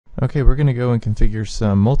Okay, we're going to go and configure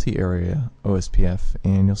some multi-area OSPF,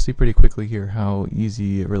 and you'll see pretty quickly here how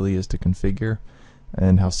easy it really is to configure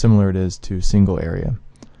and how similar it is to single area.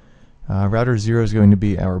 Router 0 is going to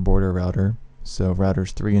be our border router, so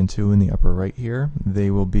routers 3 and 2 in the upper right here,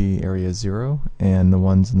 they will be area 0, and the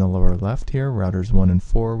ones in the lower left here, routers 1 and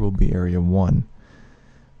 4, will be area 1.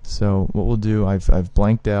 So what we'll do, I've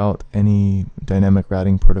blanked out any dynamic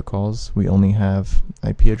routing protocols. We only have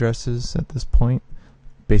IP addresses at this point.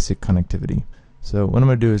 Basic connectivity. So what I'm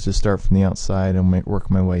going to do is just start from the outside and work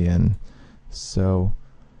my way in. So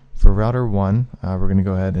for router 1, we're going to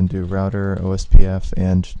go ahead and do router OSPF,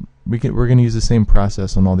 and we're going to use the same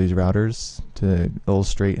process on all these routers to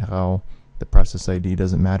illustrate how the process ID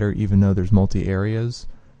doesn't matter. Even though there's multi-areas,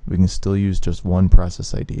 we can still use just one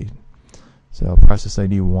process ID. So process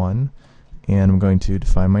ID 1, and I'm going to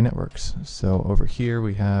define my networks. So over here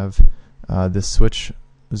we have this switch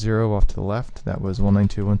 0 off to the left, that was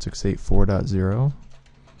 192.168.4.0,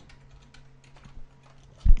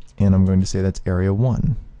 and I'm going to say that's area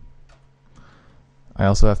 1. I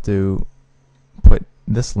also have to put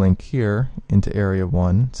this link here into area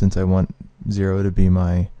 1 since I want 0 to be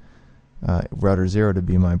my router 0 to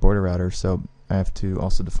be my border router, so I have to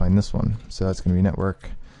also define this one. So that's going to be network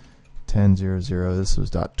 10.0.0. This was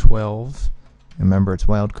 .12. Remember, it's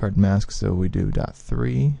wildcard mask, so we do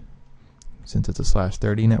 .3 since it's a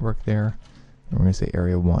 /30 network there, and we're going to say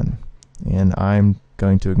area 1. And I'm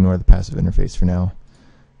going to ignore the passive interface for now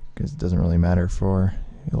because it doesn't really matter for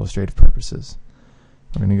illustrative purposes.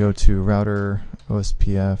 We're going to go to router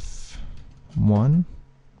OSPF 1.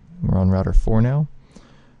 We're on router 4 now.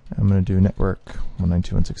 I'm going to do network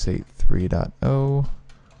 192.168.3.0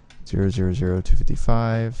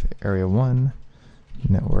 000.255 area 1,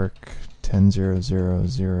 network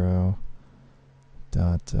 10.0.0.0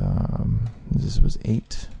 this was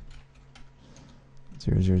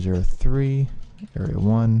 8.0.0.0.3 area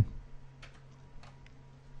 1.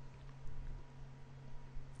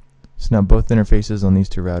 So now both interfaces on these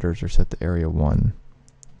two routers are set to area 1.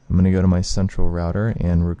 I'm going to go to my central router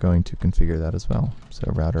and we're going to configure that as well. So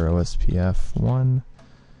router OSPF 1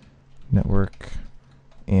 network,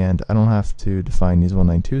 and I don't have to define these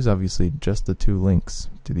 192s, obviously just the two links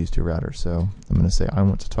to these two routers. So I'm going to say I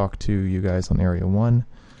want to talk to you guys on area 1,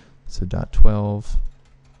 so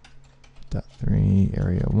 .12.3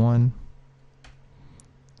 area 1,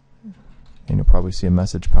 and you'll probably see a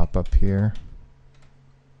message pop up here.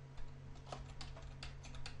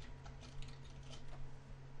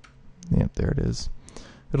 Yep, there it is.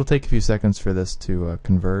 It'll take a few seconds for this to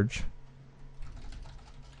converge.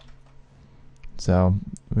 So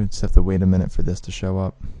we just have to wait a minute for this to show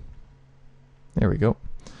up. There we go.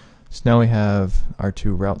 So now we have our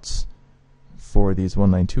two routes for these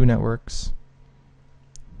 192 networks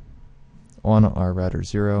on our router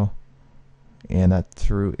 0, and that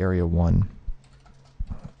through area 1.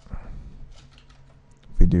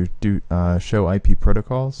 If we do show IP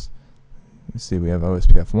protocols, you see we have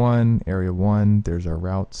OSPF 1, area 1, there's our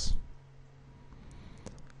routes.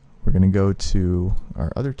 We're going to go to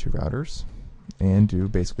our other two routers and do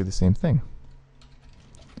basically the same thing.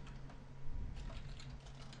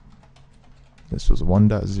 This was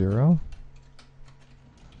 1.0.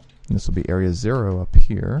 This will be area 0 up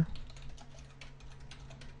here.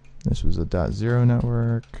 This was a .0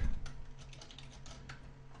 network.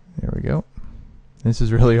 There we go. This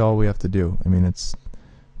is really all we have to do. I mean, it's,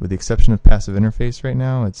 with the exception of passive interface right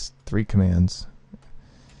now, it's 3 commands.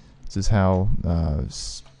 This is how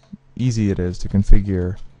easy it is to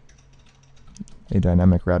configure a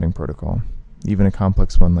dynamic routing protocol, even a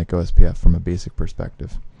complex one like OSPF from a basic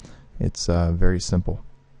perspective. It's very simple.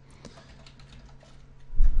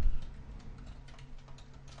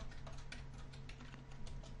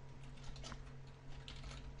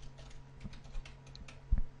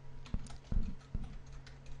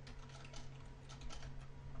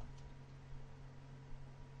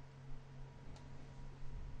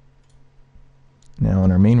 Now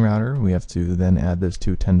on our main router, we have to then add those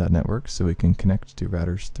two 10.0 networks so we can connect to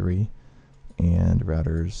routers 3 and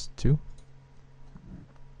routers 2.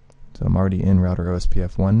 So I'm already in router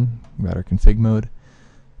OSPF 1, router config mode.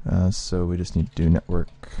 So we just need to do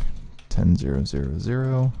network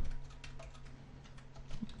 10.0.0.0.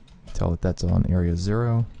 Tell it that's on area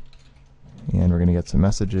 0. And we're going to get some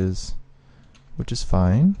messages, which is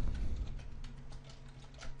fine.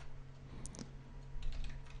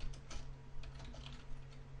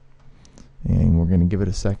 And we're going to give it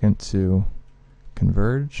a second to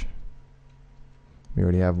converge. We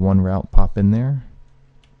already have one route pop in there.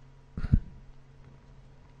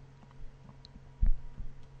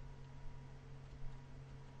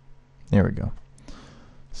 There we go.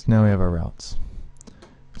 So now we have our routes.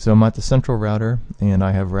 So I'm at the central router, and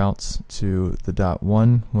I have routes to the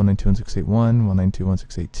 .1, 192.168.1,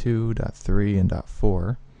 192.168.2, .3, and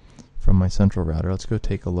 .4 from my central router. Let's go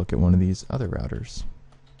take a look at one of these other routers.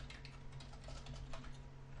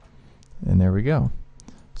 And there we go.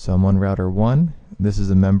 So I'm on router 1. This is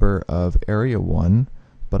a member of area 1,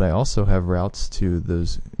 but I also have routes to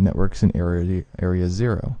those networks in area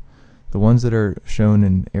 0. The ones that are shown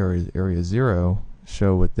in area 0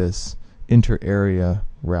 show with this inter-area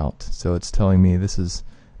route. So it's telling me this is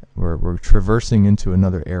we're traversing into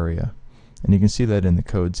another area, and you can see that in the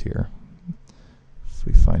codes here. If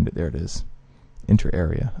we find it, there it is,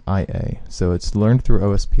 inter-area, IA. So it's learned through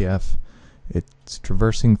OSPF. It's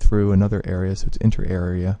traversing through another area, so it's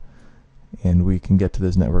inter-area, and we can get to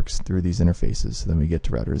those networks through these interfaces. So then we get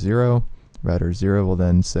to router 0. Router 0 will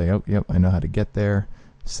then say, oh, yep, I know how to get there.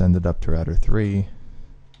 Send it up to router 3.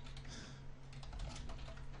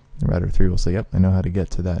 Router 3 will say, yep, I know how to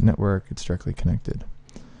get to that network. It's directly connected.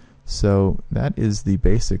 So that is the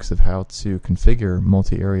basics of how to configure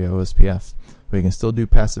multi-area OSPF. We can still do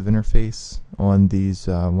passive interface on these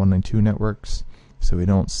 192 networks, so we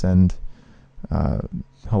don't send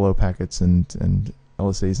hello packets and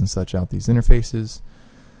LSAs and such out these interfaces.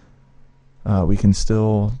 We can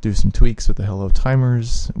still do some tweaks with the hello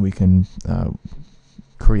timers. We can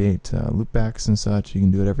create loopbacks and such. You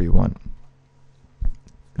can do whatever you want.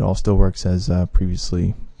 It all still works as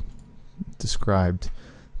previously described.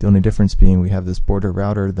 The only difference being we have this border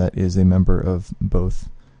router that is a member of both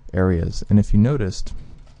areas. And if you noticed,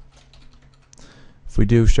 if we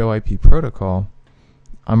do show IP protocol,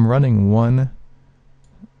 I'm running one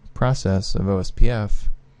process of OSPF,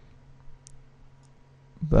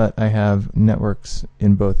 but I have networks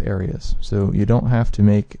in both areas. So you don't have to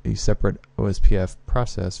make a separate OSPF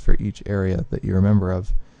process for each area that you're a member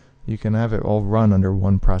of. You can have it all run under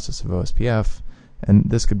one process of OSPF, and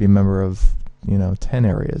this could be a member of 10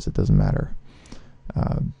 areas. It doesn't matter.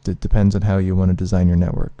 It depends on how you want to design your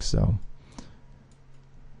network. So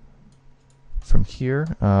from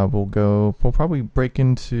here, we'll probably break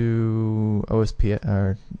into OSPF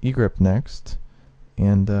or egrep next,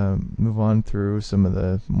 and move on through some of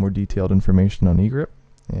the more detailed information on egrep,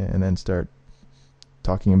 and then start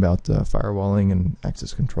talking about firewalling and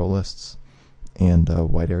access control lists and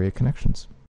wide area connections.